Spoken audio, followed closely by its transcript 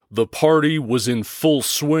The party was in full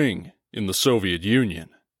swing in the Soviet Union.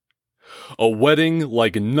 A wedding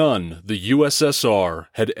like none the USSR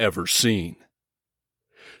had ever seen.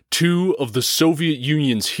 Two of the Soviet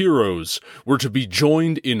Union's heroes were to be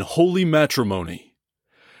joined in holy matrimony,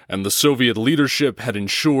 and the Soviet leadership had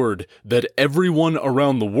ensured that everyone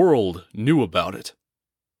around the world knew about it.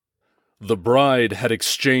 The bride had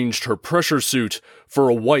exchanged her pressure suit for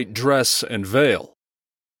a white dress and veil,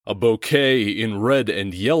 a bouquet in red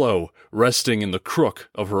and yellow resting in the crook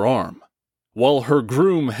of her arm, while her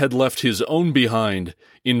groom had left his own behind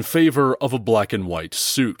in favor of a black and white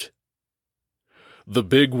suit. The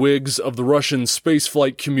bigwigs of the Russian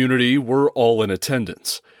spaceflight community were all in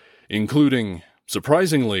attendance, including,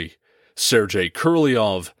 surprisingly, Sergei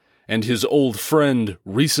Kurlyov and his old friend,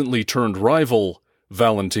 recently turned rival,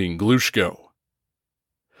 Valentin Glushko.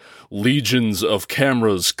 Legions of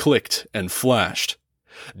cameras clicked and flashed,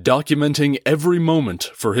 documenting every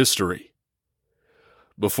moment for history.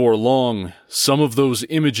 Before long, some of those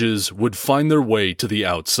images would find their way to the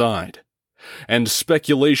outside, and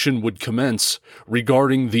speculation would commence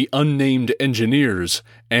regarding the unnamed engineers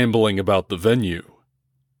ambling about the venue.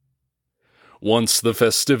 Once the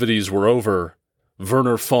festivities were over,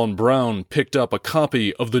 Wernher von Braun picked up a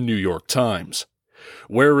copy of the New York Times,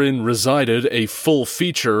 wherein resided a full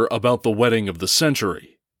feature about the wedding of the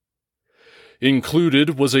century.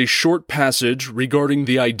 Included was a short passage regarding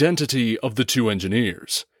the identity of the two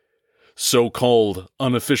engineers. So-called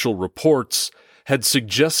unofficial reports had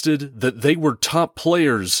suggested that they were top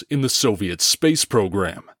players in the Soviet space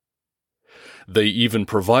program. They even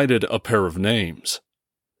provided a pair of names: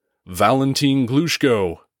 Valentin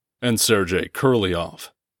Glushko and Sergei Kurlyov.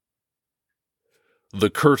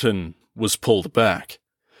 The curtain was pulled back,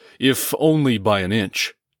 if only by an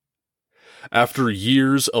inch. After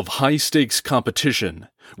years of high-stakes competition,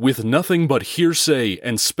 with nothing but hearsay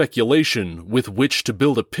and speculation with which to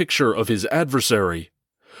build a picture of his adversary,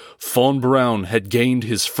 von Braun had gained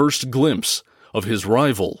his first glimpse of his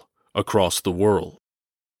rival across the world.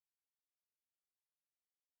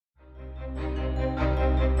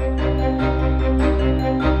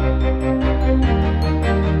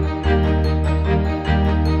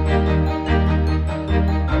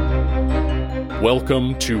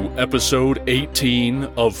 Welcome to Episode 18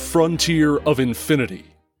 of Frontier of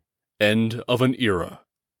Infinity, End of an Era.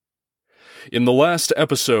 In the last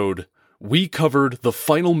episode, we covered the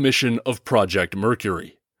final mission of Project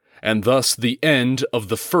Mercury, and thus the end of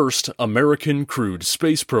the first American crewed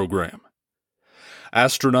space program.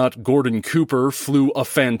 Astronaut Gordon Cooper flew a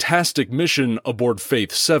fantastic mission aboard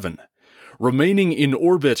Faith 7, remaining in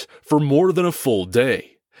orbit for more than a full day,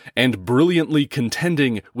 and brilliantly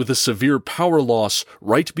contending with a severe power loss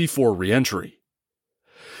right before re-entry.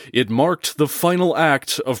 It marked the final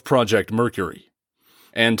act of Project Mercury,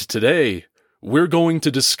 and today we're going to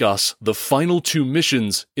discuss the final two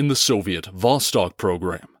missions in the Soviet Vostok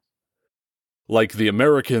program. Like the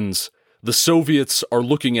Americans, the Soviets are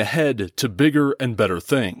looking ahead to bigger and better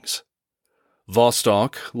things.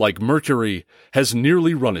 Vostok, like Mercury, has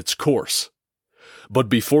nearly run its course. But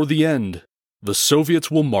before the end, the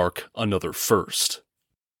Soviets will mark another first.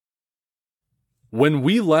 When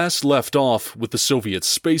we last left off with the Soviet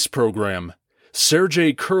space program,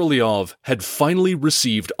 Sergei Kurlyov had finally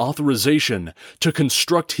received authorization to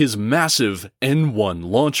construct his massive N-1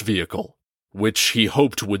 launch vehicle, which he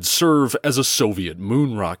hoped would serve as a Soviet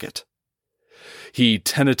moon rocket. He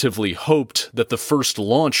tentatively hoped that the first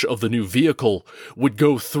launch of the new vehicle would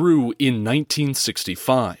go through in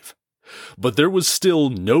 1965. But there was still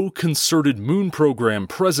no concerted moon program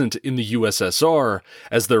present in the USSR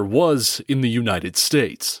as there was in the United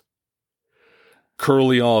States.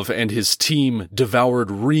 Kurlyov and his team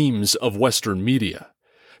devoured reams of Western media,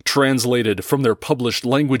 translated from their published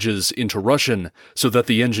languages into Russian so that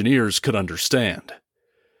the engineers could understand.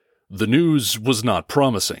 The news was not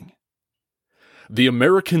promising. The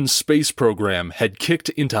American space program had kicked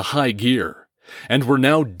into high gear, and were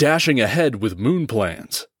now dashing ahead with moon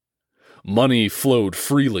plans. Money flowed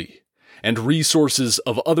freely, and resources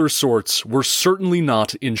of other sorts were certainly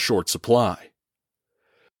not in short supply.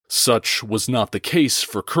 Such was not the case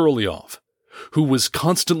for Kurlyov, who was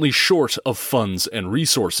constantly short of funds and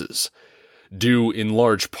resources, due in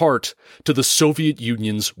large part to the Soviet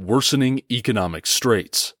Union's worsening economic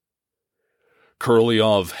straits.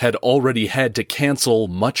 Kurlyov had already had to cancel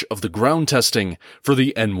much of the ground testing for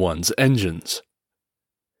the N-1's engines.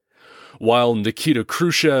 While Nikita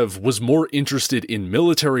Khrushchev was more interested in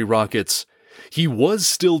military rockets, he was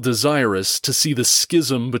still desirous to see the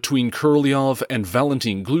schism between Kurlyov and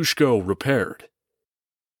Valentin Glushko repaired.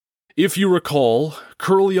 If you recall,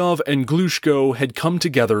 Korolev and Glushko had come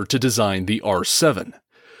together to design the R-7,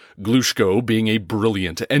 Glushko being a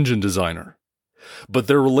brilliant engine designer. But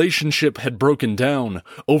their relationship had broken down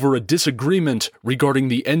over a disagreement regarding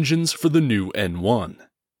the engines for the new N1.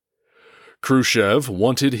 Khrushchev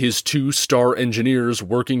wanted his two star engineers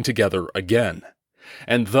working together again,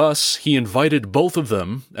 and thus he invited both of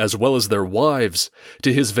them, as well as their wives,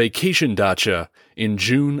 to his vacation dacha in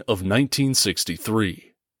June of 1963.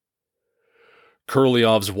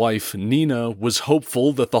 Korolev's wife Nina was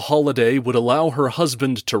hopeful that the holiday would allow her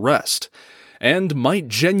husband to rest, and might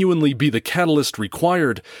genuinely be the catalyst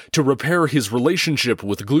required to repair his relationship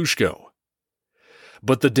with Glushko.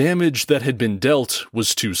 But the damage that had been dealt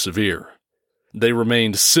was too severe. They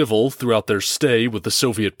remained civil throughout their stay with the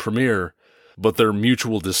Soviet premier, but their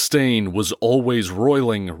mutual disdain was always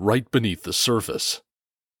roiling right beneath the surface.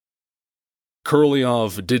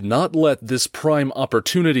 Korolev did not let this prime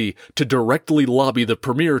opportunity to directly lobby the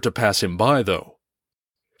premier to pass him by, though.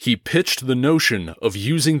 He pitched the notion of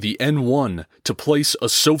using the N1 to place a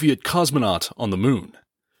Soviet cosmonaut on the moon.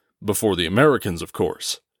 Before the Americans, of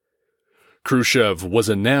course. Khrushchev was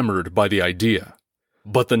enamored by the idea,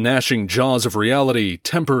 but the gnashing jaws of reality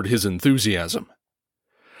tempered his enthusiasm.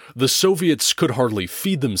 The Soviets could hardly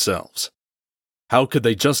feed themselves. How could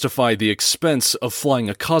they justify the expense of flying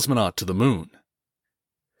a cosmonaut to the moon?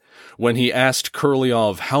 When he asked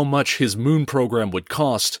Korolev how much his moon program would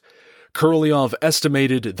cost, Korolev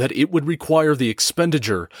estimated that it would require the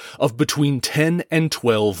expenditure of between 10 and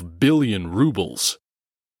 12 billion rubles.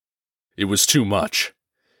 It was too much.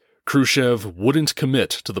 Khrushchev wouldn't commit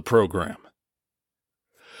to the program.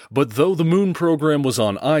 But though the moon program was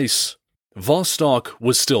on ice, Vostok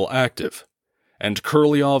was still active, and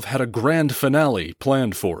Korolev had a grand finale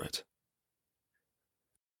planned for it.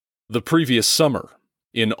 The previous summer,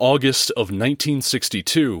 in August of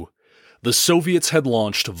 1962, the Soviets had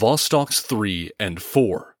launched Vostoks 3 and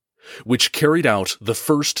 4, which carried out the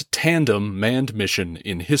first tandem manned mission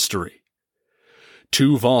in history.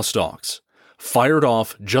 Two Vostoks, fired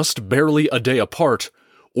off just barely a day apart,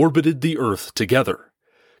 orbited the Earth together,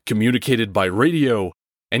 communicated by radio,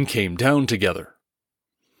 and came down together.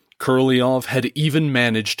 Korolev had even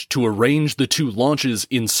managed to arrange the two launches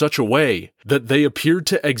in such a way that they appeared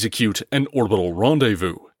to execute an orbital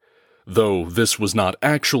rendezvous, though this was not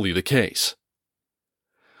actually the case.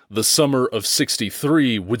 The summer of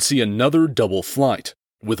 '63 would see another double flight,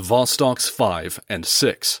 with Vostoks 5 and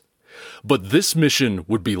 6. But this mission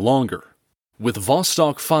would be longer, with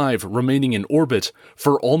Vostok 5 remaining in orbit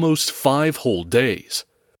for almost 5 whole days.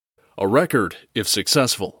 A record if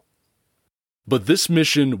successful. But this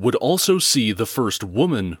mission would also see the first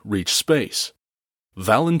woman reach space,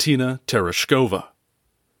 Valentina Tereshkova.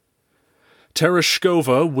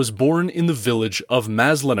 Tereshkova was born in the village of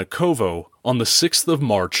Maslenikovo on the 6th of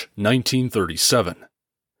March, 1937.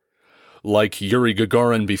 Like Yuri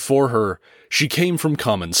Gagarin before her, she came from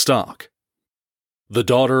common stock. The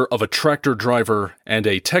daughter of a tractor driver and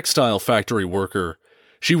a textile factory worker,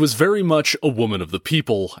 she was very much a woman of the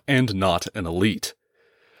people and not an elite.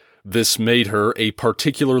 This made her a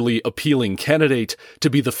particularly appealing candidate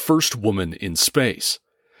to be the first woman in space,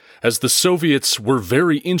 as the Soviets were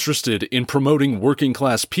very interested in promoting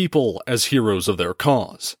working-class people as heroes of their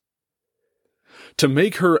cause. To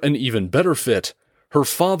make her an even better fit, her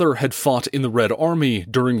father had fought in the Red Army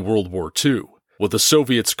during World War II, what the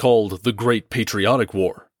Soviets called the Great Patriotic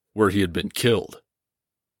War, where he had been killed.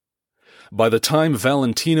 By the time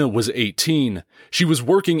Valentina was 18, she was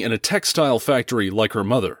working in a textile factory like her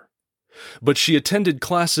mother. But she attended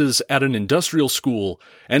classes at an industrial school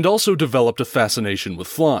and also developed a fascination with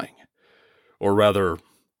flying. Or rather,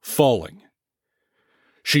 falling.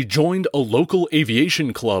 She joined a local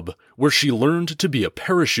aviation club where she learned to be a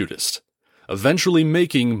parachutist, eventually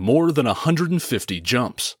making more than 150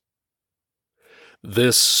 jumps.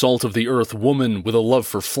 This salt-of-the-earth woman with a love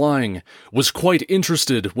for flying was quite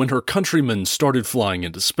interested when her countrymen started flying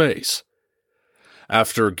into space.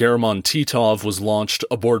 After German Titov was launched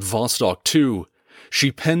aboard Vostok 2, she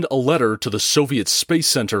penned a letter to the Soviet Space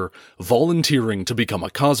Center volunteering to become a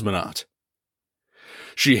cosmonaut.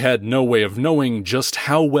 She had no way of knowing just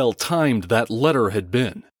how well-timed that letter had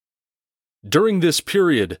been. During this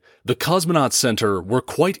period, the Cosmonaut Center were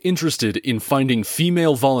quite interested in finding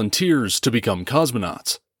female volunteers to become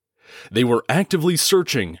cosmonauts. They were actively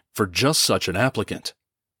searching for just such an applicant.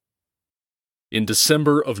 In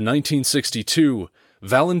December of 1962,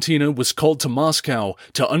 Valentina was called to Moscow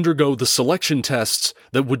to undergo the selection tests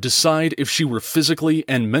that would decide if she were physically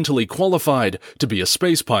and mentally qualified to be a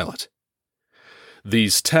space pilot.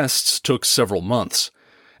 These tests took several months,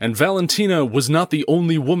 and Valentina was not the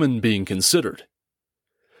only woman being considered.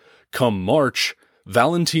 Come March,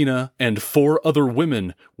 Valentina and 4 other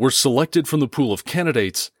women were selected from the pool of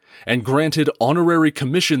candidates and granted honorary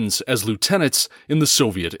commissions as lieutenants in the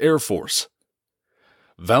Soviet Air Force.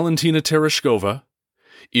 Valentina Tereshkova,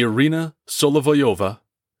 Irina Solovyova,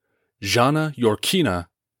 Zhana Yorkina,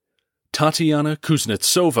 Tatiana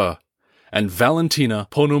Kuznetsova, and Valentina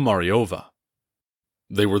Ponomaryova.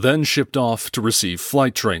 They were then shipped off to receive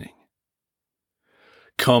flight training.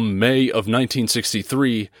 Come May of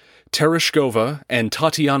 1963, Tereshkova and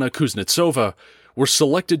Tatiana Kuznetsova were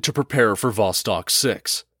selected to prepare for Vostok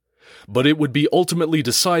 6, but it would be ultimately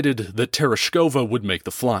decided that Tereshkova would make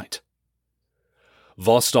the flight.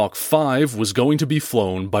 Vostok 5 was going to be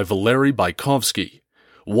flown by Valery Bykovsky,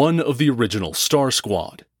 one of the original Star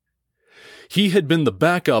Squad. He had been the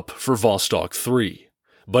backup for Vostok 3,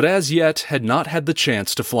 but as yet had not had the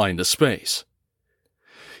chance to fly into space.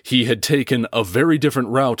 He had taken a very different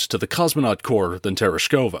route to the Cosmonaut Corps than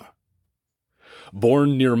Tereshkova.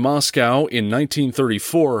 Born near Moscow in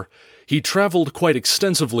 1934, he traveled quite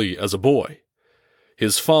extensively as a boy.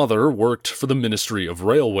 His father worked for the Ministry of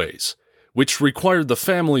Railways, which required the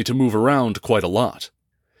family to move around quite a lot.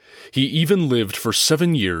 He even lived for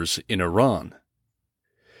 7 years in Iran.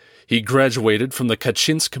 He graduated from the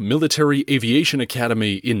Kachinsk Military Aviation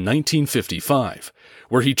Academy in 1955,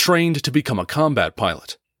 where he trained to become a combat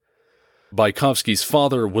pilot. Bykovsky's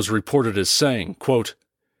father was reported as saying, quote,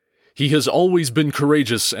 "He has always been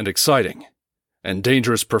courageous and exciting, and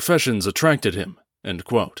dangerous professions attracted him," end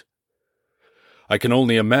quote. I can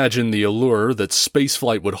only imagine the allure that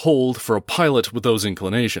spaceflight would hold for a pilot with those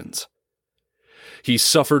inclinations. He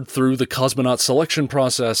suffered through the cosmonaut selection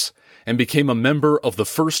process and became a member of the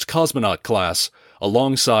first cosmonaut class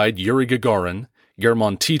alongside Yuri Gagarin,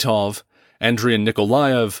 German Titov, Andrei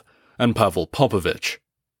Nikolaev, and Pavel Popovich.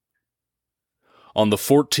 On the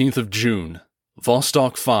 14th of June,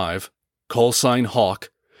 Vostok 5, callsign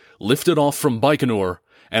Hawk, lifted off from Baikonur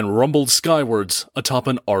and rumbled skywards atop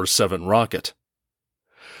an R-7 rocket.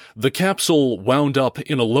 The capsule wound up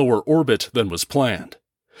in a lower orbit than was planned,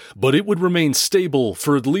 but it would remain stable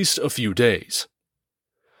for at least a few days.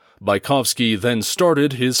 Bykovsky then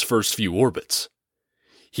started his first few orbits.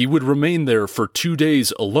 He would remain there for 2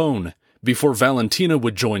 days alone before Valentina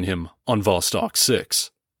would join him on Vostok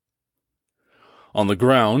 6. On the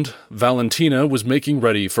ground, Valentina was making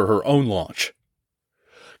ready for her own launch.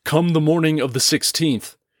 Come the morning of the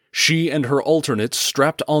 16th, she and her alternates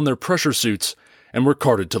strapped on their pressure suits and were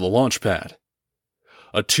carted to the launch pad.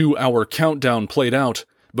 A 2-hour countdown played out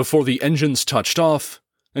before the engines touched off,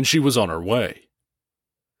 and she was on her way.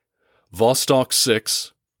 Vostok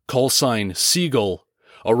 6, callsign Seagull,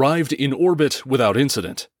 arrived in orbit without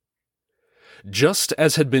incident. Just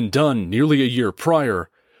as had been done nearly a year prior,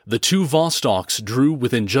 the 2 Vostoks drew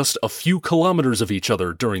within just a few kilometers of each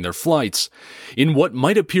other during their flights, in what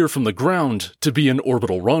might appear from the ground to be an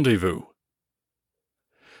orbital rendezvous.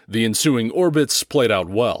 The ensuing orbits played out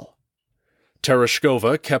well.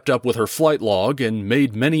 Tereshkova kept up with her flight log and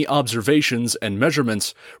made many observations and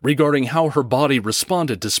measurements regarding how her body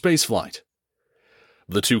responded to spaceflight.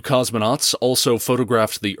 The 2 cosmonauts also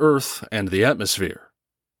photographed the Earth and the atmosphere.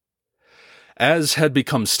 As had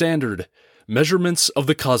become standard, measurements of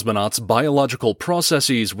the cosmonauts' biological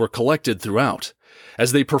processes were collected throughout,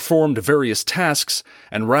 as they performed various tasks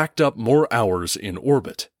and racked up more hours in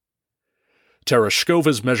orbit.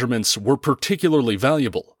 Tereshkova's measurements were particularly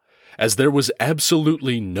valuable, as there was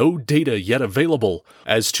absolutely no data yet available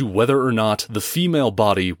as to whether or not the female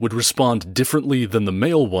body would respond differently than the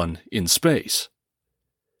male one in space.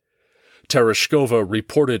 Tereshkova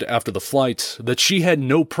reported after the flight that she had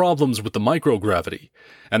no problems with the microgravity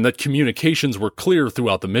and that communications were clear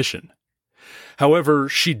throughout the mission. However,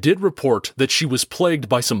 she did report that she was plagued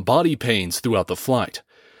by some body pains throughout the flight,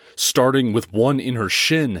 starting with one in her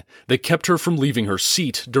shin that kept her from leaving her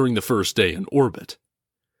seat during the first day in orbit.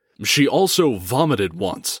 She also vomited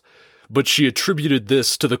once, but she attributed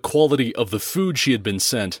this to the quality of the food she had been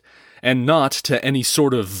sent and not to any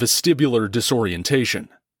sort of vestibular disorientation.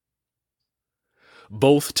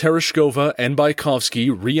 Both Tereshkova and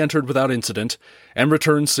Bykovsky re-entered without incident and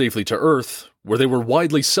returned safely to Earth, where they were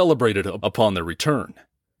widely celebrated upon their return.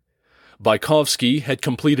 Bykovsky had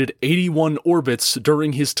completed 81 orbits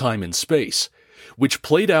during his time in space, which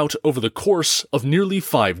played out over the course of nearly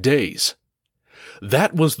 5 days.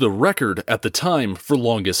 That was the record at the time for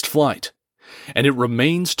longest flight, and it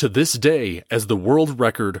remains to this day as the world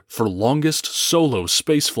record for longest solo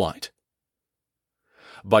spaceflight.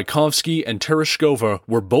 Bykovsky and Tereshkova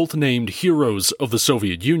were both named heroes of the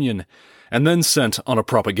Soviet Union and then sent on a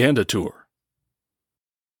propaganda tour.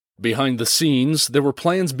 Behind the scenes, there were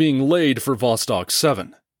plans being laid for Vostok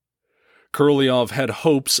 7. Korolev had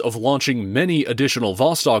hopes of launching many additional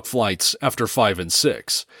Vostok flights after 5 and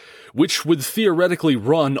 6, which would theoretically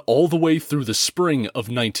run all the way through the spring of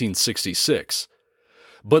 1966.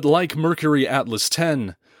 But like Mercury Atlas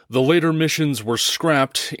 10, the later missions were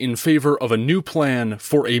scrapped in favor of a new plan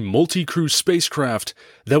for a multi-crew spacecraft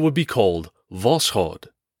that would be called Voskhod.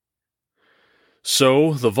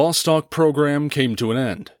 So, the Vostok program came to an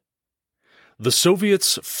end. The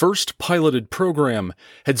Soviets' first piloted program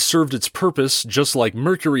had served its purpose just like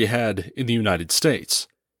Mercury had in the United States.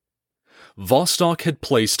 Vostok had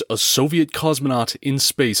placed a Soviet cosmonaut in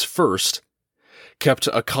space first, kept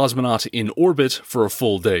a cosmonaut in orbit for a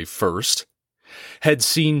full day first, had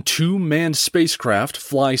seen 2 manned spacecraft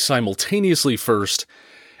fly simultaneously first,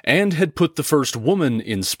 and had put the first woman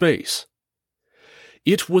in space.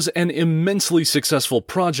 It was an immensely successful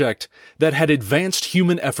project that had advanced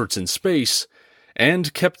human efforts in space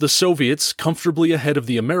and kept the Soviets comfortably ahead of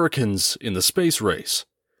the Americans in the space race.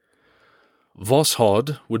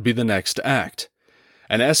 Voskhod would be the next act,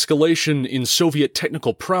 an escalation in Soviet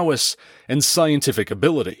technical prowess and scientific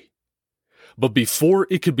ability. But before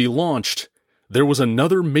it could be launched, there was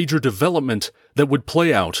another major development that would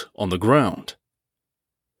play out on the ground.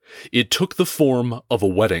 It took the form of a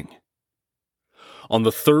wedding. On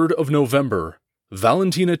the 3rd of November,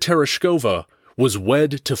 Valentina Tereshkova was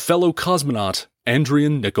wed to fellow cosmonaut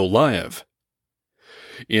Andriy Nikolaev.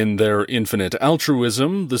 In their infinite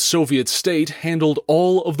altruism, the Soviet state handled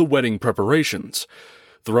all of the wedding preparations,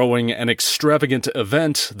 throwing an extravagant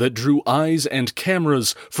event that drew eyes and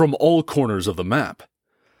cameras from all corners of the map.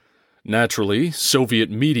 Naturally, Soviet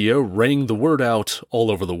media rang the word out all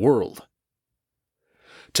over the world.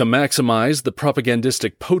 To maximize the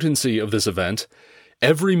propagandistic potency of this event,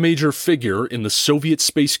 every major figure in the Soviet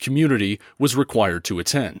space community was required to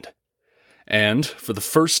attend. And, for the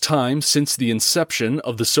first time since the inception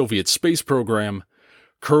of the Soviet space program,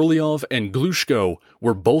 Korolev and Glushko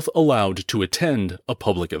were both allowed to attend a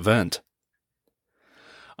public event.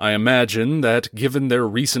 I imagine that, given their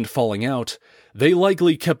recent falling out, they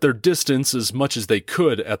likely kept their distance as much as they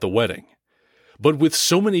could at the wedding. But with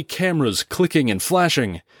so many cameras clicking and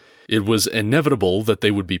flashing, it was inevitable that they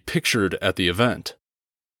would be pictured at the event.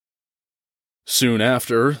 Soon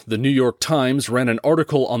after, the New York Times ran an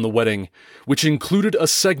article on the wedding, which included a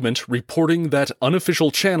segment reporting that unofficial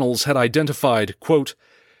channels had identified, quote,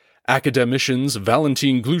 academicians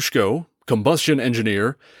Valentin Glushko, combustion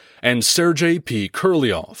engineer, and Sergei P.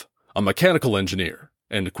 Korolev, a mechanical engineer,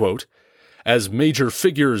 end quote, as major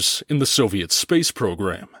figures in the Soviet space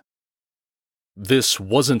program. This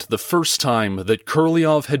wasn't the first time that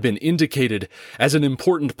Korolev had been indicated as an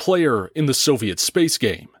important player in the Soviet space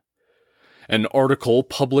game. An article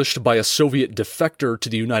published by a Soviet defector to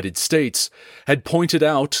the United States had pointed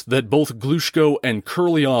out that both Glushko and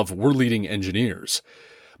Korolev were leading engineers,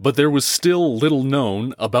 but there was still little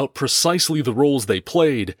known about precisely the roles they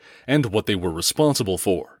played and what they were responsible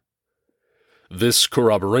for. This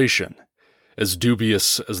corroboration, as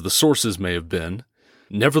dubious as the sources may have been,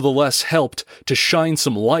 nevertheless helped to shine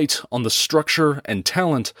some light on the structure and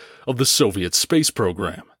talent of the Soviet space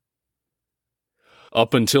program.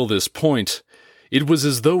 Up until this point, it was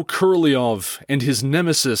as though Korolev and his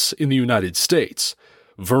nemesis in the United States,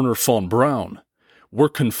 Wernher von Braun, were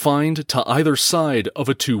confined to either side of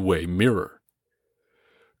a two-way mirror.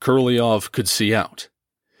 Korolev could see out.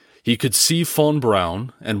 He could see von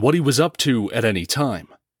Braun and what he was up to at any time.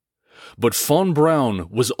 But von Braun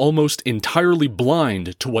was almost entirely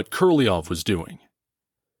blind to what Korolev was doing.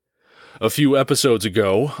 A few episodes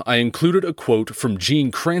ago, I included a quote from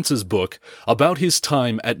Gene Kranz's book about his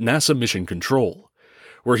time at NASA Mission Control,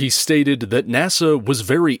 where he stated that NASA was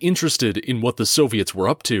very interested in what the Soviets were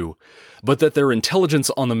up to, but that their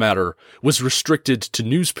intelligence on the matter was restricted to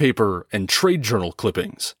newspaper and trade journal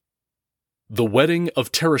clippings. The wedding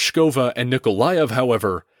of Tereshkova and Nikolaev,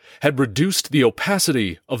 however, had reduced the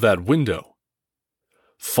opacity of that window.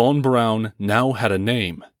 Von Braun now had a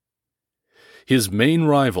name. His main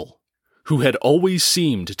rival, who had always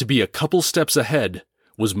seemed to be a couple steps ahead,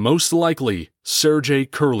 was most likely Sergei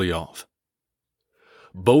Korolev.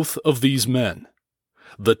 Both of these men,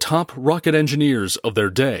 the top rocket engineers of their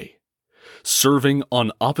day, serving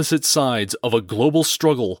on opposite sides of a global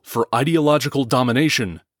struggle for ideological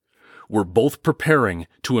domination, were both preparing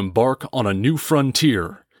to embark on a new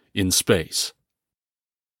frontier in space.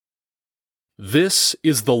 This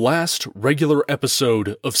is the last regular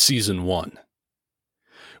episode of Season 1.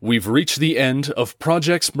 We've reached the end of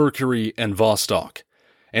Projects Mercury and Vostok,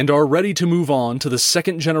 and are ready to move on to the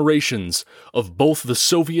second generations of both the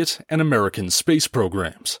Soviet and American space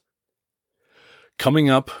programs.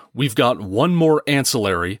 Coming up, we've got one more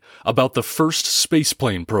ancillary about the first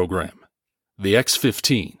spaceplane program, the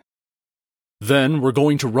X-15. Then we're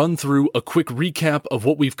going to run through a quick recap of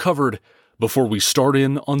what we've covered before we start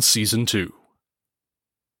in on Season 2.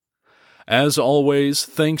 As always,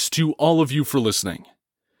 thanks to all of you for listening.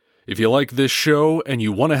 If you like this show and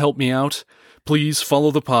you want to help me out, please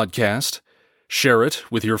follow the podcast, share it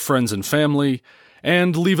with your friends and family,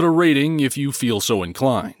 and leave it a rating if you feel so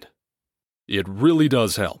inclined. It really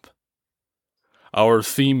does help. Our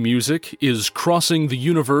theme music is Crossing the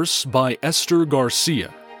Universe by Esther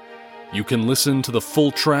Garcia. You can listen to the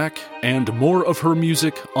full track and more of her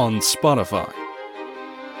music on Spotify.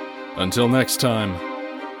 Until next time,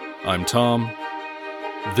 I'm Tom.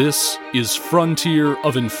 This is Frontier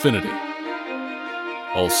of Infinity.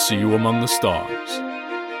 I'll see you among the stars.